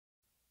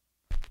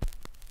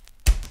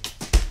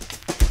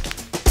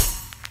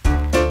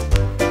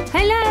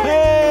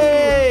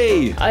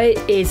It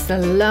is the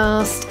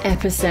last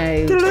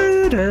episode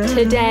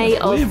today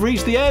of... We've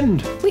reached the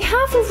end.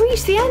 We've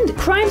reached the end.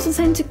 Crimes on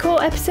Centre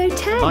Court, episode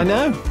 10. I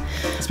know.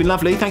 It's been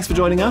lovely. Thanks for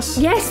joining us.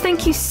 Yes,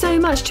 thank you so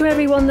much to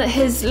everyone that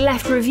has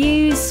left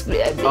reviews,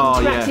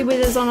 interacted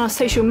with us on our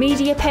social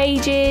media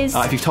pages.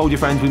 If you've told your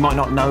friends, we might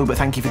not know, but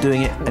thank you for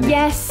doing it. And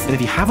yes. And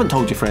if you haven't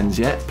told your friends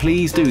yet,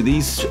 please do.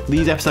 These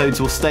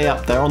episodes will stay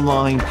up. They're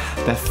online.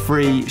 They're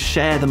free.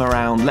 Share them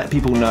around. Let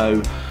people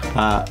know.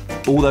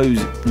 All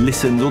those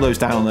listens, all those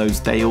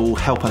downloads, they all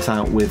help us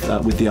out with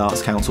the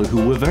Arts Council,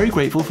 who we're very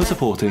grateful for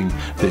supporting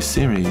this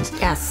series.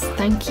 Yes,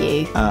 thank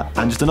you.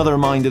 And just another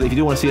reminder that if you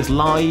do want to see us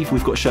live,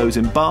 we've got shows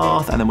in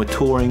Bath, and then we're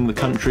touring the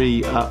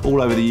country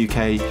all over the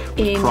UK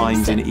with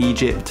Crimes in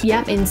Egypt.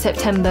 Yeah, in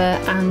September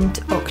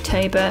and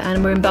October,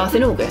 and we're in Bath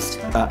in August.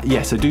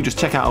 Yeah, so do just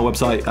check out our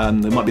website.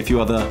 There might be a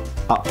few other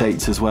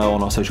updates as well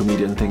on our social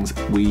media and things.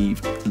 We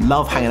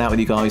love hanging out with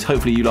you guys.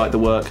 Hopefully you like the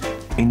work.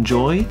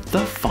 Enjoy the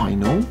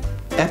final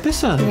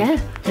episode. Yeah,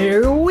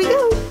 here we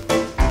go.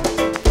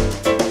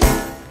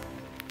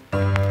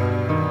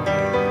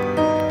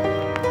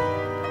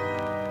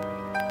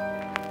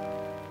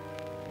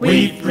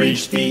 We've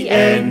reached the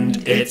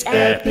end, it's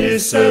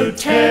episode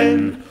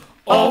 10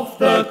 of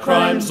the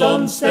Crimes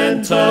on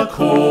Centre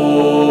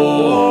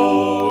Court.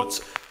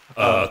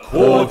 A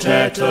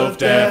quartet of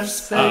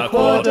deaths, a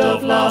quad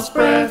of last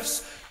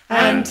breaths,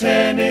 and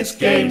tennis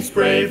games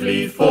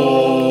bravely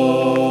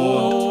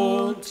fought.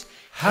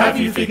 Have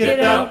you figured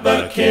out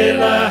the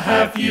killer?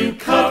 Have you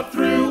cut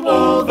through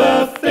all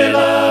the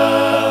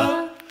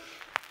filler?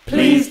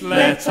 Please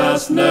let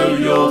us know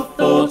your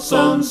thoughts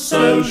on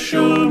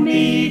social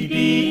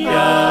media.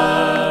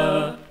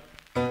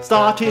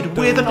 Started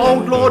with an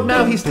old lord,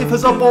 now he's stiff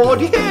as a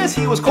board. Yes,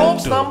 he was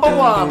corpse number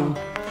 1.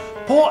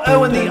 Poor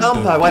Owen the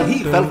umpire, while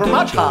he fell from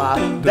much higher,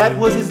 that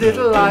was his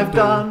little life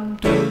done.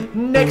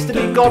 Next to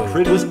be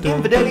Gottfried was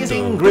Infidelius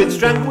Ingrid,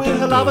 strangled with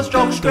her lover's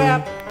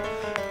jockstrap.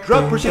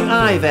 Drug-pushing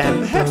Ivan,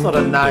 perhaps not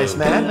a nice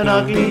man, an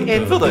ugly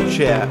end for the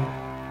chair.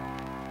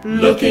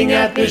 Looking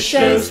at this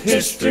show's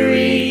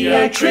history,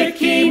 a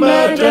tricky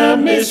murder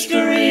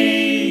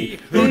mystery.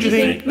 Who do you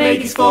think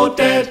Maggie's for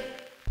dead?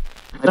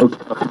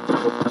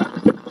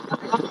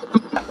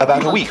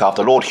 About a week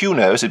after Lord Hugh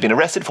Nose had been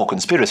arrested for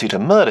conspiracy to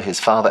murder his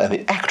father and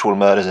the actual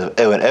murders of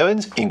Owen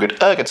Owens, Ingrid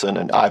Ergetson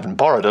and Ivan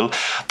Borodil,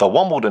 the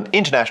Wimbledon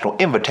International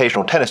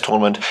Invitational Tennis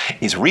Tournament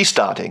is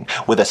restarting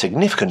with a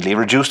significantly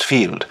reduced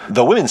field.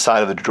 The women's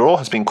side of the draw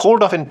has been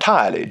called off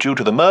entirely due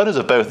to the murders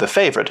of both the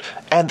favourite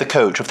and the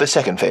coach of the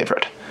second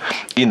favourite.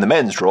 In the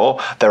men's draw,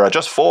 there are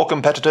just 4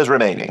 competitors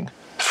remaining: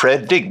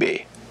 Fred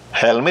Digby,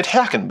 Helmut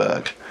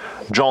Hackenberg,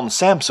 John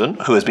Sampson,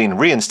 who has been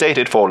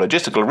reinstated for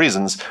logistical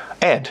reasons,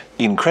 and,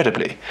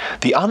 incredibly,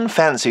 the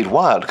unfancied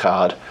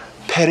wildcard,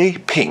 Perry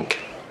Pink.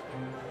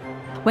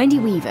 Wendy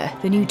Weaver,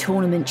 the new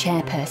tournament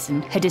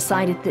chairperson, had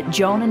decided that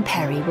John and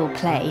Perry will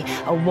play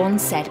a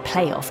one-set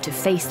playoff to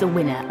face the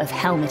winner of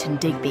Helmut and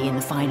Digby in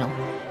the final.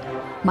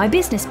 My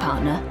business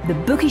partner, the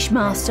bookish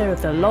master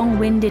of the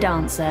long-winded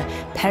answer,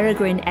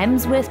 Peregrine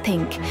Emsworth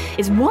Pink,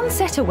 is one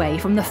set away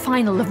from the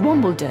final of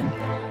Wimbledon.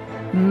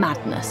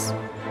 Madness.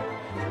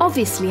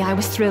 Obviously, I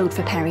was thrilled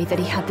for Perry that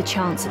he had the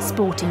chance at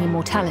sporting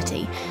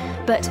immortality,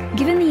 but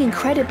given the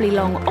incredibly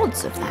long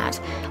odds of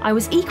that, I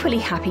was equally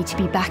happy to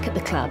be back at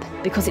the club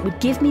because it would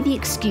give me the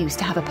excuse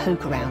to have a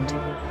poke around.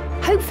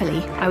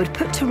 Hopefully, I would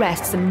put to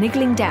rest some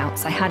niggling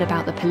doubts I had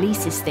about the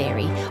police's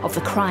theory of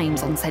the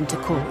crimes on Centre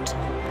Court.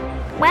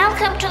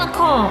 Welcome to the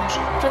court.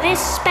 For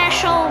this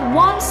special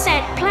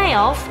one-set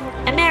playoff,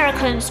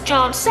 Americans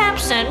John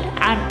Sampson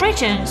and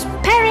Britain's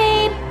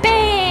Perry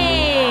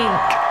Pink.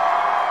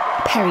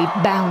 Perry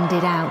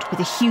bounded out with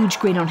a huge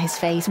grin on his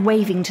face,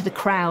 waving to the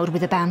crowd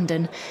with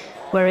abandon,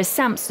 whereas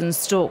Sampson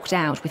stalked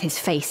out with his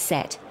face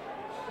set.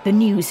 The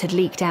news had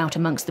leaked out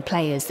amongst the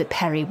players that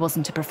Perry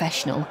wasn't a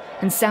professional,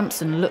 and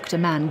Sampson looked a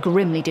man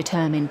grimly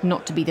determined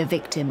not to be the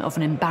victim of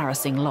an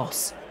embarrassing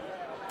loss.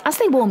 As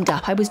they warmed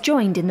up, I was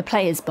joined in the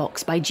players'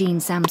 box by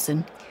Jean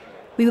Sampson.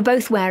 We were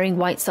both wearing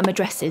white summer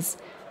dresses,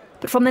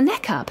 but from the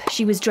neck up,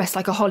 she was dressed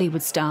like a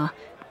Hollywood star,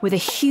 with a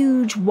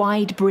huge,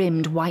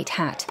 wide-brimmed white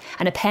hat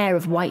and a pair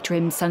of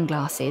white-rimmed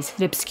sunglasses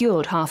that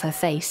obscured half her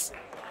face.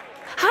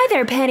 Hi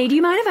there, Penny. Do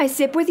you mind if I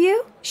sip with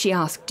you? She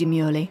asked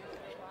demurely.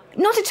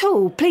 Not at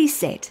all. Please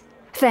sit.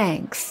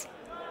 Thanks.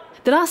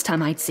 The last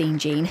time I'd seen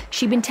Jean,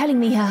 she'd been telling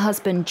me her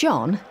husband,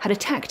 John, had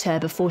attacked her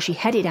before she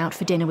headed out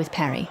for dinner with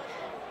Perry.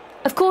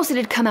 Of course, it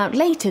had come out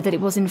later that it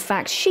was in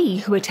fact she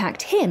who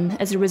attacked him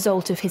as a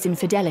result of his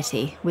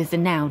infidelity with the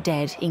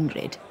now-dead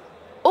Ingrid.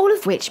 All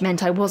of which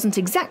meant I wasn't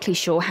exactly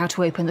sure how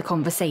to open the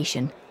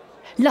conversation.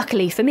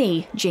 Luckily for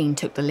me, Jean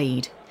took the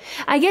lead.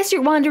 I guess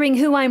you're wondering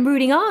who I'm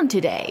rooting on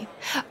today.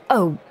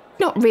 Oh,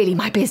 not really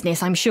my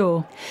business, I'm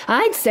sure.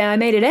 I'd say I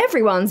made it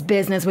everyone's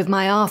business with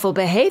my awful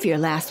behaviour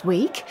last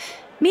week.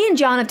 Me and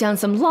John have done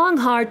some long,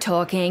 hard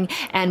talking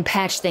and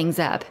patched things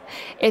up.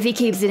 If he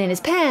keeps it in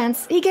his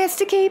pants, he gets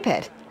to keep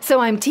it. So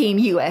I'm Team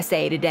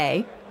USA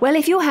today. Well,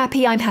 if you're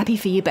happy, I'm happy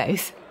for you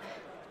both.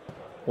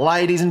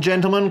 Ladies and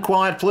gentlemen,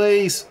 quiet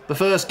please. The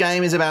first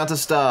game is about to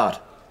start.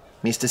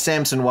 Mr.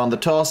 Sampson won the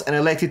toss and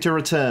elected to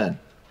return.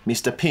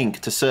 Mr. Pink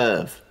to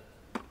serve.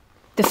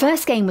 The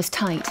first game was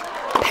tight.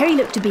 Perry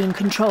looked to be in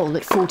control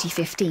at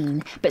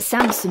 40-15, but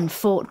Sampson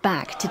fought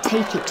back to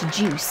take it to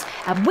deuce,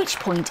 at which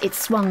point it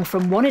swung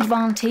from one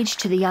advantage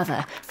to the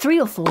other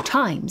 3 or 4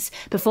 times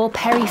before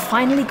Perry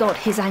finally got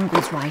his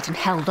angles right and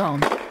held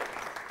on.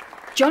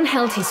 John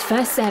held his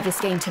first service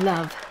game to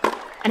love,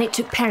 and it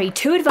took Perry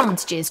 2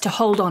 advantages to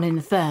hold on in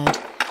the third.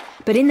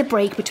 But in the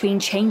break between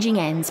changing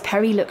ends,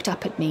 Perry looked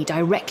up at me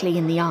directly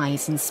in the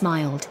eyes and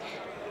smiled.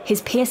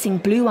 His piercing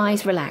blue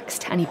eyes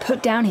relaxed, and he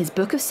put down his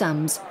book of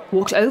sums,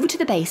 walked over to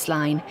the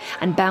baseline,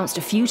 and bounced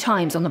a few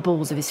times on the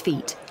balls of his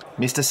feet.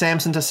 Mr.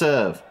 Sampson to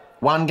serve.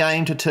 1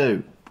 game to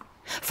 2.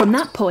 From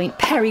that point,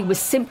 Perry was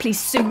simply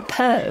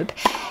superb.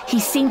 He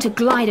seemed to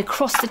glide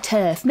across the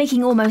turf,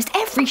 making almost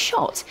every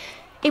shot.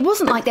 It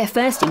wasn't like their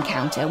first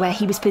encounter, where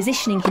he was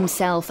positioning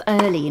himself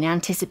early in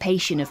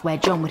anticipation of where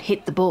John would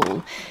hit the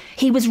ball.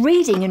 He was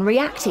reading and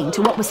reacting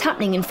to what was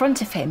happening in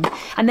front of him,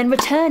 and then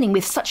returning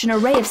with such an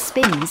array of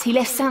spins, he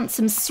left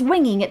Sampson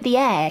swinging at the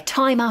air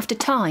time after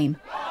time.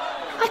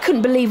 I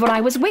couldn't believe what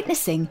I was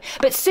witnessing,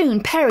 but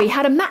soon Perry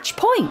had a match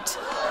point.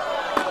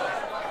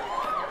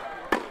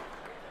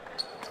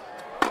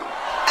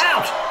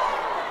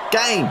 Out!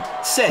 Game,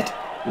 set,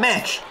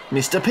 match,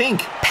 Mr. Pink.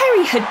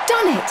 Perry had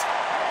done it!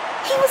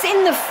 He was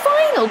in the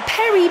final!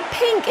 Perry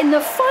Pink in the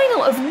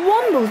final of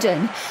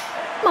Wimbledon!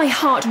 My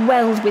heart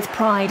welled with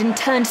pride and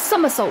turned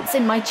somersaults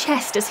in my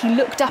chest as he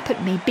looked up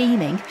at me,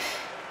 beaming.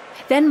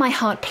 Then my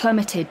heart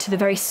plummeted to the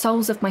very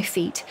soles of my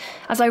feet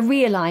as I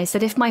realised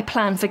that if my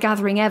plan for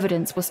gathering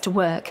evidence was to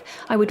work,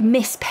 I would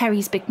miss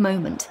Perry's big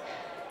moment.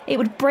 It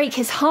would break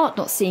his heart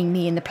not seeing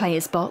me in the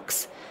player's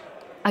box.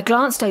 I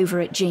glanced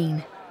over at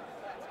Jean.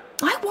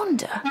 I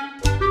wonder...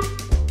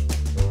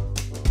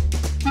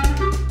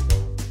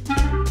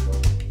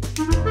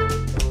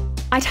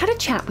 I'd had a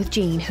chat with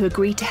Jean, who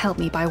agreed to help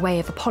me by way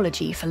of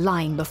apology for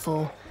lying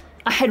before.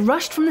 I had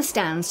rushed from the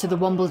stands to the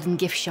Wimbledon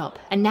gift shop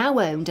and now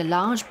owned a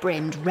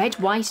large-brimmed red,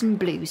 white and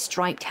blue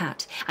striped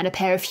hat and a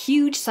pair of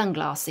huge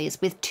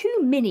sunglasses with 2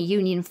 mini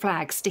Union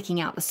flags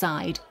sticking out the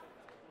side.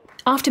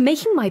 After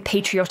making my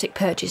patriotic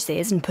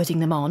purchases and putting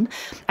them on,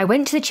 I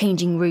went to the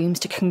changing rooms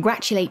to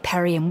congratulate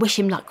Perry and wish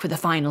him luck for the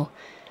final.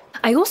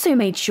 I also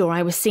made sure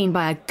I was seen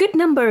by a good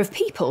number of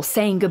people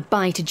saying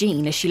goodbye to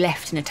Jean as she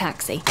left in a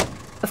taxi.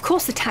 Of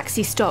course, the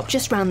taxi stopped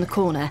just round the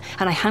corner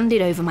and I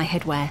handed over my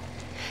headwear.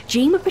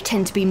 Jean would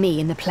pretend to be me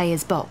in the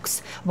player's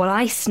box, while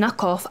I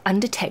snuck off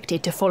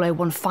undetected to follow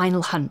one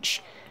final hunch.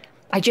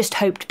 I just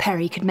hoped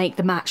Perry could make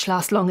the match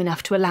last long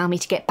enough to allow me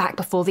to get back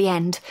before the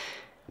end.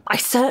 I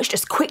searched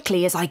as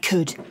quickly as I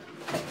could.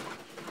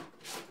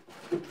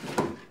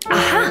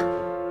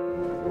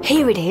 Aha!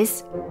 Here it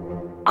is.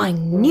 I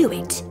knew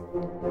it.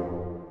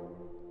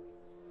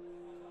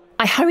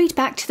 I hurried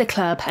back to the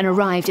club and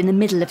arrived in the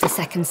middle of the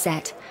second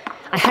set.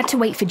 I had to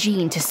wait for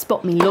Jean to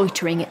spot me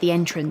loitering at the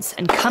entrance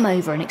and come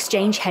over and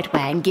exchange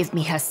headwear and give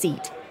me her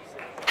seat.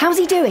 How's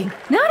he doing?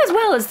 Not as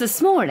well as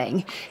this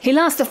morning. He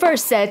lost the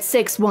first set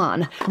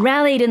 6-1,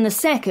 rallied in the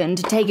second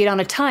to take it on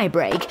a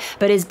tie-break,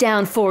 but is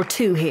down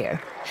 4-2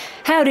 here.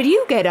 How did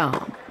you get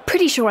on?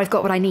 Pretty sure I've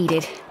got what I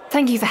needed.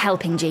 Thank you for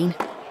helping, Jean.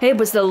 It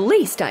was the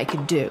least I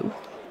could do.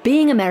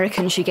 Being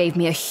American, she gave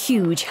me a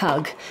huge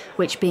hug,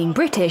 which being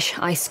British,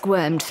 I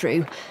squirmed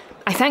through.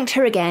 I thanked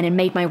her again and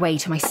made my way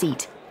to my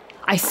seat.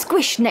 I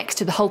squished next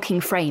to the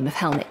hulking frame of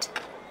Helmet.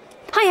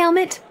 Hi,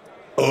 Helmet.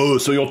 Oh,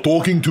 so you're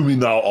talking to me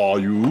now, are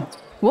you?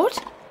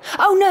 What?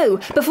 Oh no,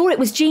 before it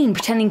was Jean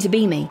pretending to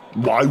be me.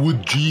 Why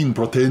would Jean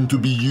pretend to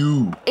be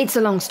you? It's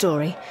a long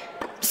story.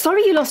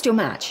 Sorry you lost your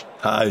match.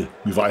 Hey,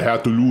 if I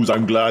had to lose,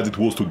 I'm glad it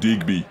was to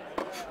Digby.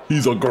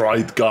 He's a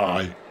great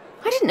guy.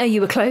 I didn't know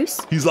you were close.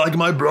 He's like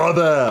my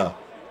brother.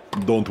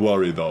 Don't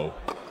worry though.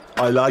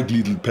 I like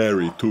little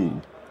Perry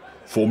too.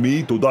 For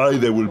me, today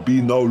there will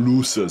be no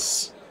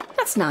losers.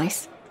 That's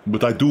nice.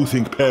 But I do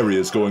think Perry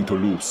is going to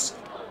lose.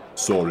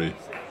 Sorry.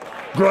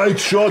 Great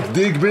shot,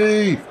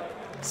 Digby!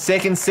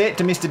 Second set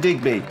to Mr.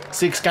 Digby.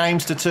 6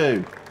 games to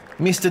 2.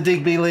 Mr.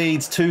 Digby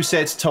leads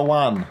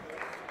 2-1.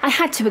 I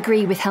had to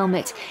agree with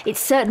Helmet. It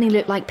certainly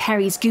looked like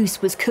Perry's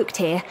goose was cooked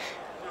here.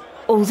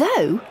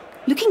 Although,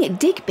 looking at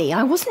Digby,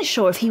 I wasn't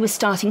sure if he was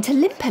starting to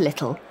limp a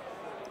little.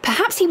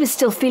 Perhaps he was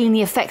still feeling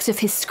the effects of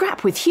his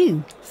scrap with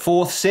Hugh.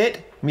 Fourth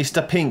set,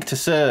 Mr. Pink to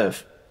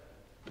serve.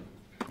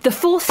 The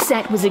fourth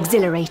set was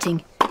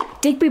exhilarating.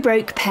 Digby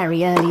broke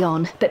Perry early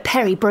on, but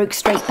Perry broke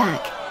straight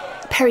back.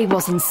 Perry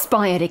was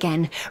inspired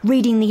again,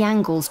 reading the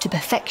angles to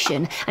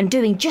perfection and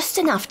doing just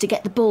enough to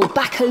get the ball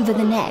back over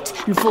the net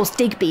and force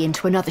Digby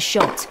into another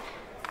shot.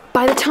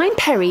 By the time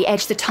Perry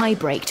edged the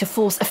tie-break to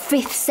force a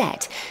 5th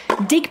set,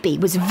 Digby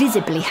was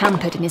visibly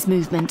hampered in his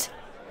movement.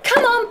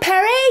 Come on,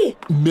 Perry!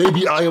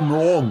 Maybe I am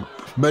wrong.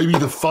 Maybe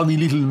the funny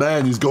little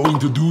man is going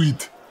to do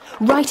it.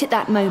 Right at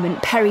that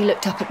moment, Perry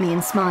looked up at me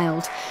and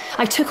smiled.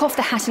 I took off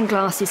the hat and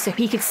glasses so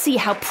he could see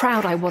how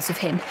proud I was of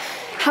him,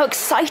 how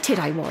excited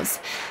I was.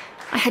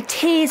 I had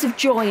tears of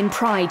joy and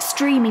pride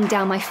streaming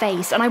down my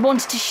face, and I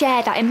wanted to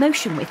share that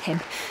emotion with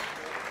him.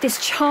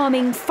 This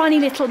charming, funny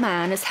little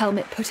man, as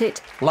Helmet put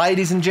it.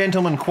 Ladies and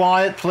gentlemen,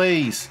 quiet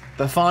please.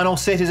 The final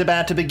set is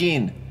about to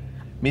begin.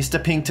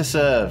 Mr. Pink to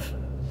serve.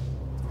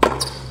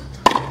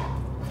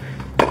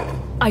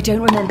 I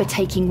don't remember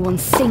taking one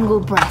single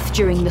breath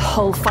during the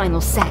whole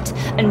final set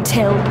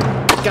until...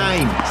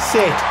 Game,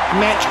 set,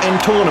 match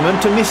and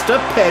tournament to Mr.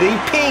 Perry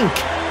Pink.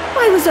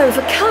 I was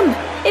overcome.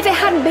 If it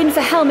hadn't been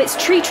for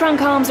Helmet's tree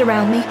trunk arms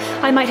around me,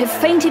 I might have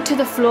fainted to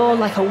the floor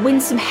like a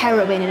winsome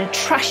heroine in a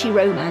trashy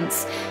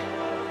romance.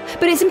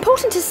 But it's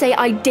important to say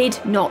I did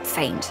not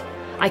faint.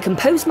 I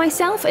composed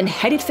myself and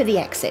headed for the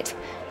exit.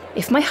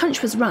 If my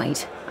hunch was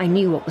right, I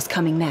knew what was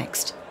coming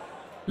next.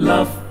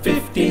 Love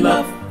 50,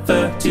 love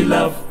 30,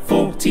 love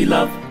 40,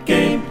 love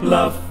game.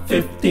 Love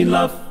 15,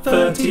 love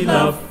 30,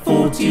 love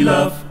 40,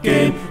 love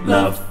game.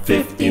 Love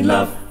 15,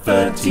 love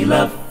 30,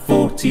 love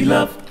 40,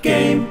 love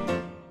game.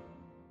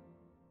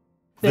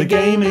 The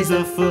game is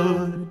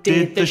afoot.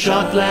 Did the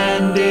shot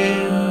land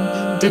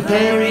in? Did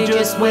Perry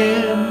just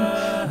win?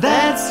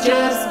 That's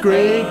just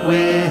great,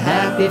 we're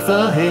happy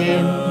for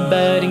him.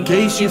 But in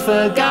case you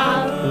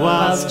forgot,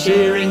 whilst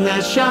cheering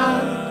that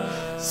shot,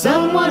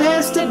 someone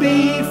has to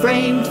be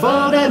framed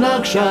for their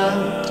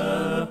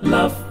mugshot.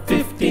 Love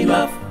 50,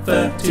 love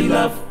 30,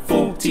 love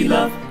 40,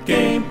 love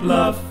game.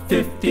 Love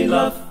 50,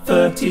 love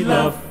 30,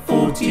 love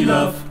 40,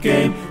 love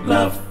game.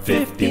 Love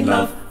 50,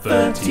 love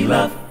 30,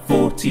 love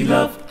 40,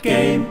 love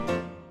game.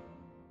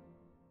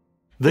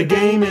 The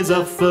game is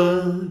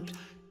afoot.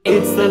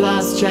 It's the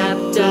last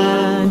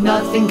chapter,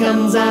 nothing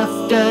comes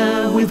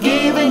after. We've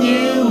given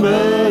you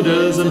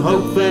murders and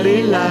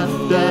hopefully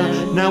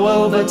laughter. Now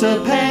over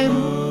to pen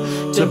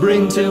to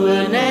bring to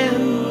an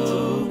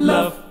end.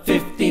 Love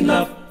 50,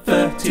 love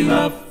 30,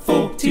 love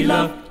 40,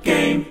 love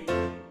game.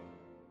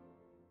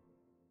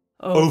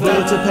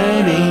 Over to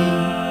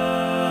Penny.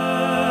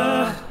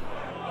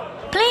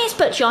 Please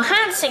put your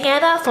hands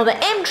together for the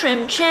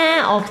interim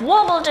chair of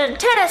Wombledon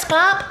Tennis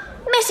Club,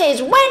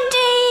 Mrs.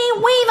 Wendy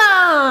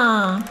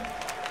Weaver.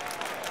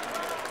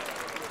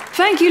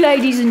 Thank you,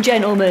 ladies and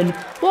gentlemen.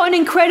 What an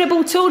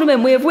incredible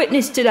tournament we have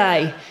witnessed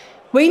today.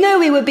 We knew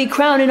we would be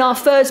crowning our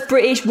first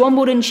British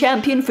Wimbledon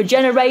champion for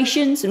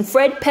generations, and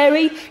Fred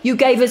Perry, you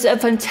gave us a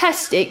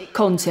fantastic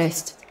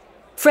contest.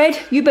 Fred,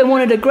 you've been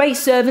one of the great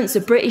servants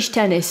of British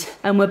tennis,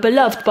 and were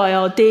beloved by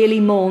our dearly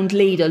mourned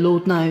leader,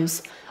 Lord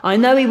knows. I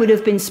know he would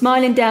have been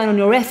smiling down on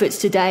your efforts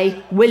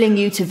today, willing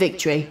you to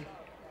victory.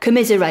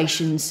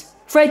 Commiserations.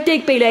 Fred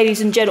Digby, ladies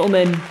and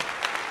gentlemen.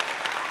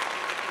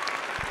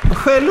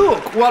 Well,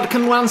 look, what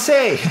can one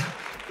say?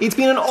 It's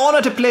been an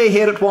honour to play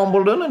here at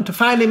Wimbledon, and to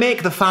finally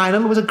make the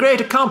final was a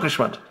great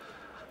accomplishment.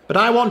 But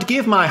I want to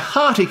give my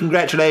hearty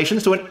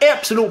congratulations to an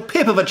absolute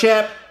pip of a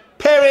chap,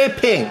 Perry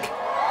Pink.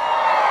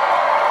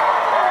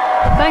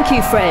 Thank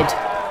you, Fred.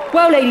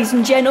 Well, ladies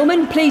and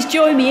gentlemen, please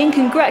join me in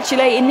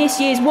congratulating this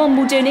year's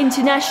Wimbledon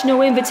International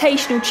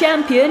Invitational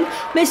Champion,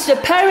 Mr.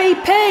 Perry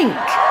Pink.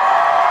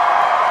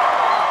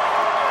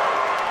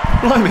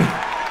 Blimey.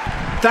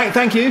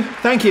 Thank you.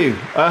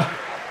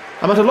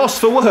 I'm at a loss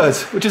for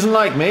words, which isn't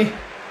like me.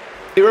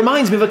 It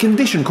reminds me of a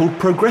condition called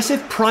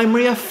progressive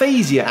primary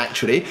aphasia,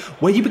 actually,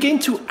 where you begin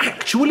to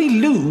actually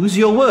lose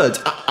your words.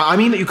 I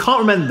mean that you can't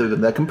remember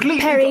them, they're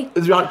completely... Perry.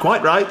 Right,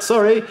 quite right,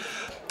 sorry.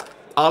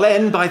 I'll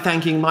end by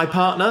thanking my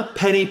partner,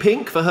 Penny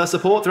Pink, for her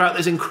support throughout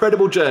this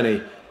incredible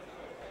journey.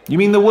 You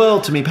mean the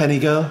world to me, Penny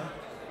girl.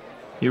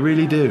 You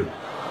really do.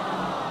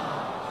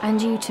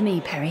 And you to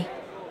me, Perry.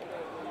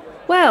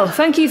 Well,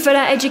 thank you for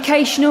that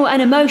educational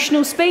and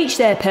emotional speech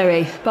there,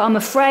 Perry, but I'm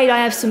afraid I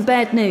have some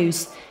bad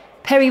news.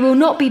 Perry will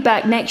not be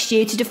back next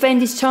year to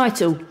defend his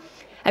title.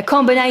 A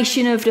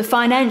combination of the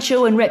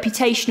financial and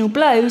reputational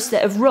blows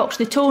that have rocked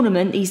the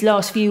tournament these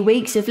last few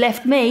weeks have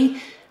left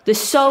me, the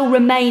sole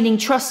remaining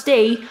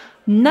trustee,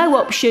 no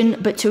option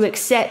but to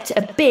accept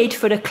a bid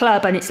for the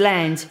club and its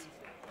land.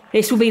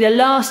 This will be the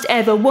last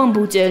ever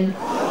Wimbledon,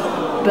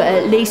 but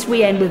at least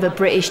we end with a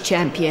British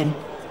champion.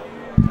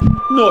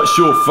 Not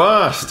so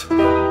fast.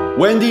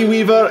 Wendy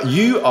Weaver,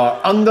 you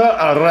are under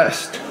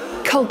arrest.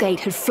 Colgate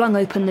had flung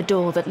open the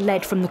door that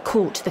led from the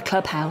court to the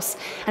clubhouse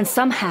and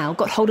somehow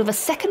got hold of a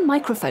second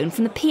microphone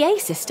from the PA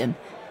system.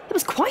 It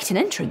was quite an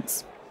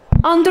entrance.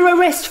 Under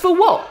arrest for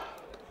what?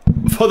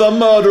 For the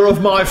murder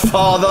of my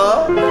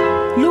father.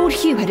 Lord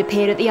Hugh had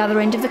appeared at the other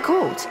end of the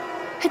court.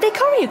 Had they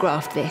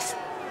choreographed this?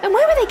 And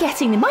where were they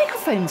getting the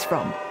microphones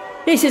from?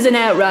 This is an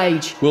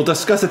outrage. We'll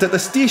discuss it at the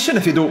station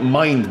if you don't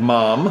mind,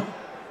 ma'am.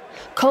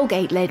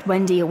 Colgate led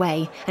Wendy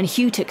away, and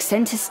Hugh took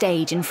centre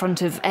stage in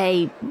front of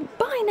a,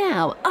 by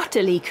now,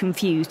 utterly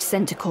confused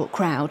centre court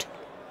crowd.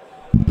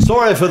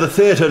 Sorry for the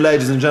theatre,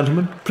 ladies and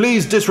gentlemen.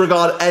 Please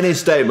disregard any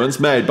statements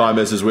made by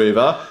Mrs.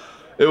 Weaver.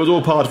 It was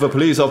all part of a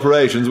police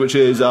operations which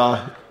is,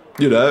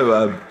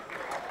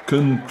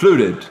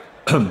 concluded.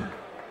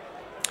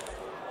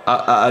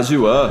 As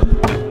you were.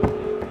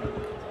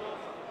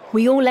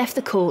 We all left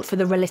the court for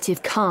the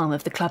relative calm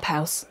of the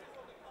clubhouse.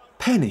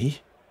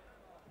 Penny?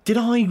 Did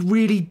I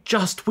really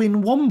just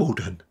win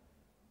Wimbledon?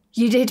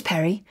 You did,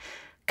 Perry.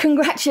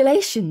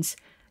 Congratulations.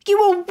 You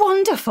were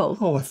wonderful.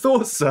 Oh, I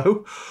thought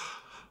so.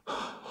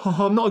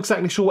 Oh, I'm not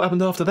exactly sure what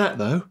happened after that,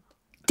 though.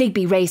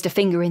 Digby raised a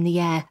finger in the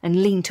air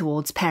and leaned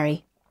towards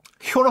Perry.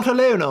 You're not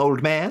alone,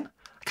 old man.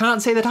 I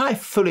can't say that I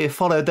fully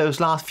followed those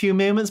last few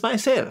moments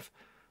myself.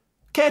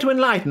 Care to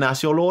enlighten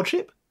us, your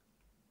lordship?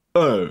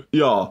 Oh,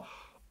 yeah.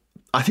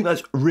 I think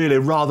that's really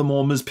rather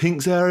more Ms.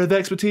 Pink's area of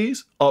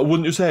expertise.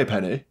 Wouldn't you say,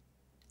 Penny?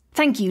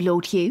 Thank you,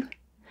 Lord Hugh.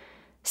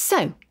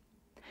 So,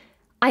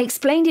 I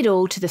explained it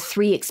all to the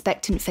three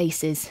expectant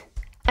faces.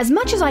 As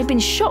much as I'd been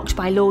shocked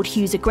by Lord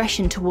Hugh's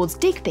aggression towards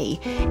Digby,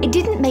 it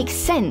didn't make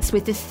sense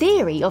with the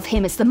theory of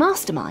him as the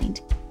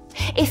mastermind.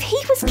 If he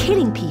was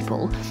killing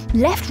people,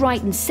 left,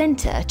 right and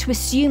centre, to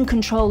assume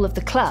control of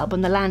the club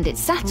and the land it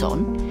sat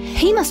on,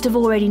 he must have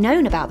already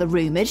known about the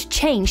rumoured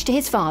change to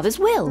his father's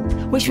will,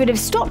 which would have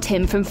stopped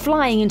him from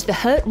flying into the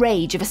hurt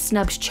rage of a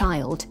snubbed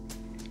child.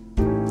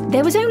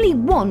 There was only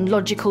one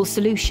logical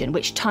solution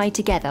which tied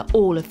together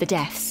all of the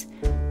deaths: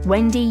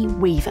 Wendy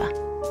Weaver.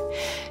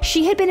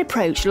 She had been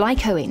approached,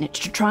 like Owen,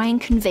 to try and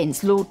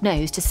convince Lord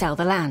Knows to sell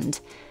the land.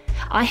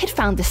 I had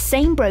found the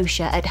same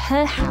brochure at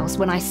her house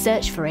when I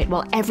searched for it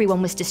while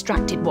everyone was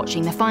distracted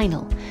watching the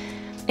final.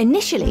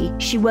 Initially,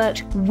 she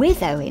worked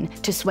with Owen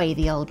to sway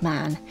the old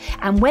man,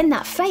 and when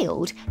that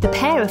failed, the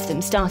pair of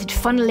them started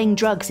funneling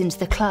drugs into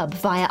the club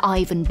via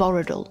Ivan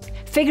Borodal,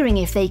 figuring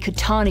if they could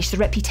tarnish the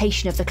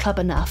reputation of the club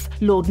enough,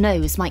 Lord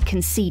Knows might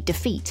concede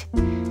defeat.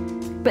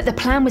 But the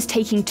plan was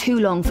taking too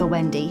long for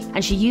Wendy,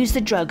 and she used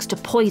the drugs to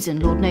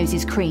poison Lord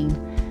Knows's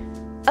cream.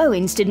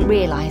 Owens didn't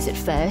realise at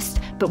first,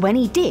 but when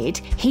he did,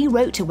 he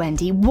wrote to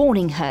Wendy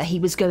warning her he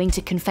was going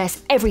to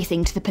confess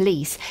everything to the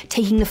police,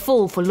 taking the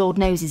fall for Lord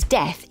Knows's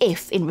death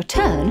if, in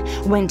return,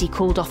 Wendy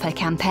called off her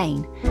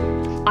campaign.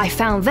 I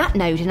found that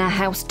note in our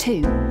house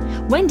too.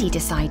 Wendy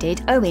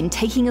decided Owen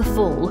taking a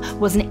fall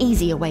was an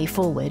easier way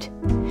forward.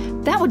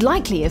 That would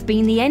likely have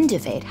been the end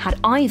of it had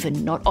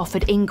Ivan not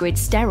offered Ingrid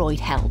steroid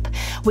help,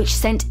 which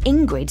sent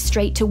Ingrid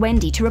straight to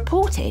Wendy to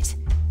report it.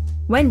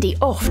 Wendy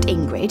offed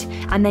Ingrid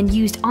and then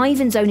used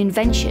Ivan's own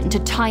invention to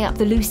tie up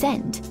the loose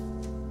end.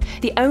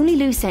 The only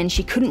loose end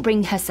she couldn't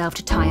bring herself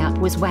to tie up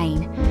was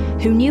Wayne,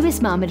 who knew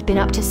his mum had been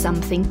up to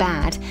something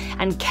bad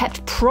and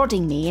kept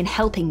prodding me and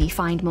helping me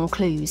find more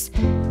clues.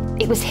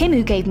 It was him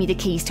who gave me the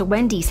keys to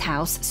Wendy's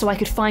house so I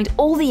could find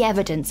all the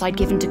evidence I'd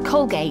given to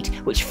Colgate,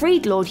 which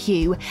freed Lord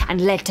Hugh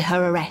and led to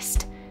her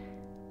arrest.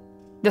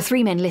 The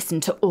three men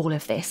listened to all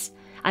of this,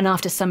 and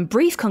after some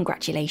brief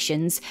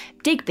congratulations,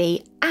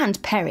 Digby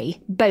and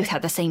Perry both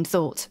had the same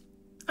thought.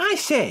 I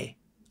say,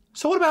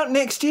 so what about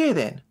next year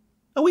then?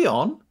 Are we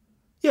on?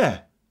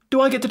 Yeah.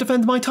 Do I get to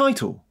defend my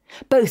title?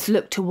 Both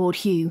looked toward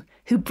Hugh,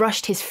 who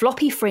brushed his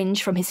floppy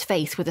fringe from his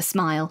face with a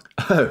smile.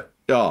 Oh,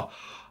 yeah.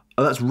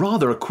 That's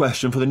rather a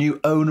question for the new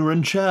owner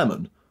and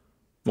chairman.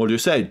 What do you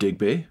say,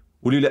 Digby?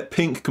 Will you let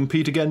Pink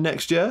compete again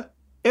next year?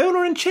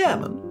 Owner and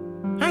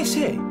chairman? I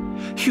say,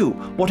 Hugh,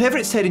 whatever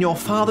it said in your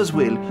father's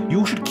will,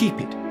 you should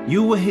keep it.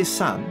 You were his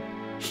son.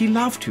 He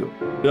loved you.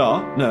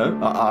 Yeah, no,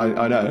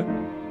 I know.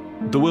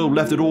 The will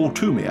left it all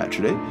to me,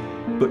 actually.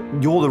 But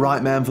you're the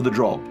right man for the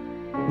job.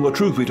 Well,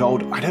 truth be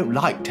told, I don't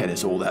like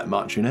tennis all that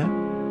much, you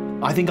know.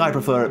 I think I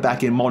prefer it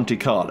back in Monte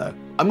Carlo.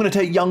 I'm going to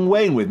take young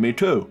Wayne with me,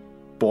 too.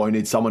 Boy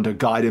needs someone to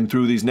guide him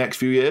through these next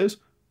few years.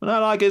 And I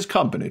like his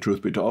company,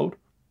 truth be told.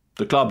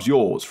 The club's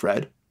yours,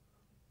 Fred.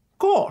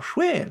 Gosh,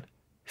 well,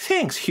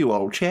 thanks, Hugh,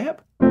 old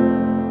chap.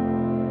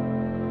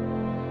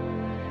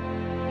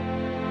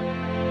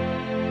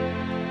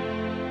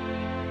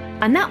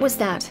 And that was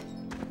that.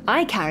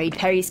 I carried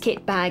Perry's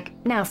kit bag,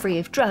 now free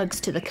of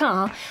drugs, to the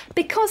car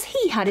because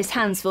he had his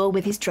hands full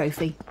with his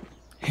trophy.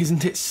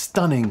 Isn't it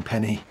stunning,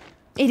 Penny?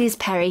 It is,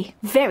 Perry.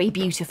 Very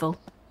beautiful.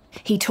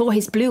 He tore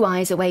his blue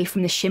eyes away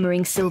from the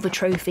shimmering silver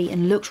trophy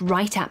and looked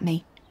right at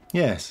me.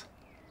 Yes.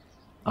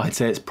 I'd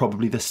say it's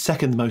probably the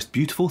second most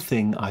beautiful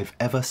thing I've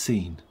ever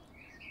seen.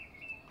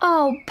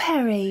 Oh,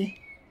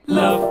 Perry.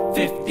 Love,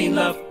 15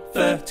 love,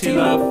 30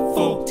 love,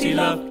 40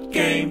 love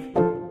game.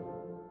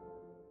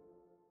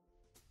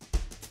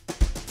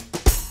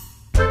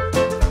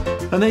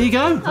 And there you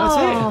go,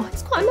 that's it.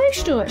 It's quite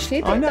emotional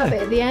actually, I know. that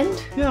bit at the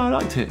end. Yeah, I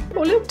liked it. Oh,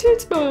 little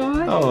tits boy.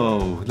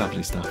 Oh,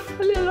 lovely stuff.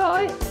 A little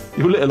eye.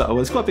 Your little, well,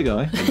 it's quite a big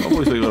eye. I've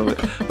always thought you got it.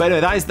 But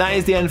anyway, that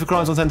is the end for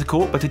Crimes on Centre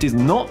Court, but it is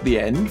not the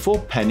end for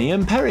Penny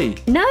and Perry.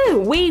 No,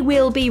 we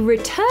will be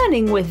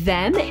returning with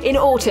them in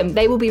autumn.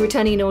 They will be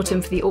returning in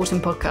autumn for the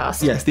autumn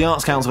podcast. Yes, the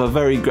Arts Council were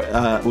very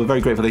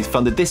grateful. They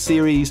funded this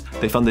series,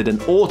 they funded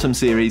an autumn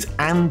series,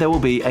 and there will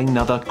be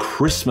another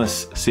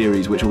Christmas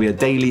series, which will be a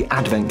daily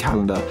advent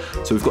calendar.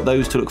 So we've got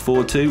those to look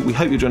forward to. We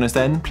hope you'll join us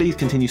then. Please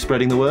continue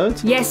spreading the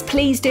word. Yes,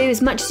 please do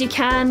as much as you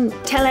can.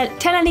 Tell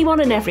anyone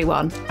and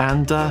everyone.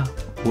 And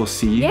we'll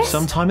see you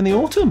sometime in the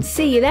autumn.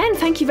 See you then.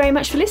 Thank you very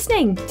much for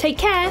listening. Take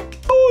care.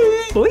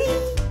 Bye.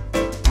 Bye.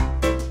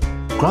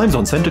 Crimes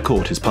on Centre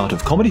Court is part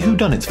of Comedy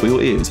Whodunits for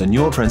Your Ears, a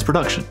New Old Friends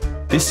production.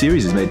 This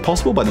series is made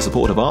possible by the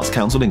support of Arts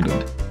Council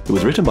England. It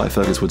was written by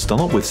Feargus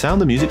Dunlop with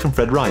sound and music from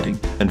Fred Riding,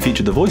 and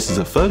featured the voices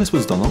of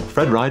Feargus Dunlop,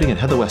 Fred Riding and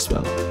Heather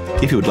Westwell.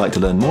 If you would like to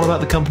learn more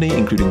about the company,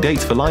 including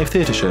dates for live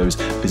theatre shows,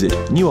 visit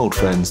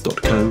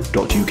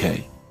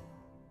newoldfriends.co.uk.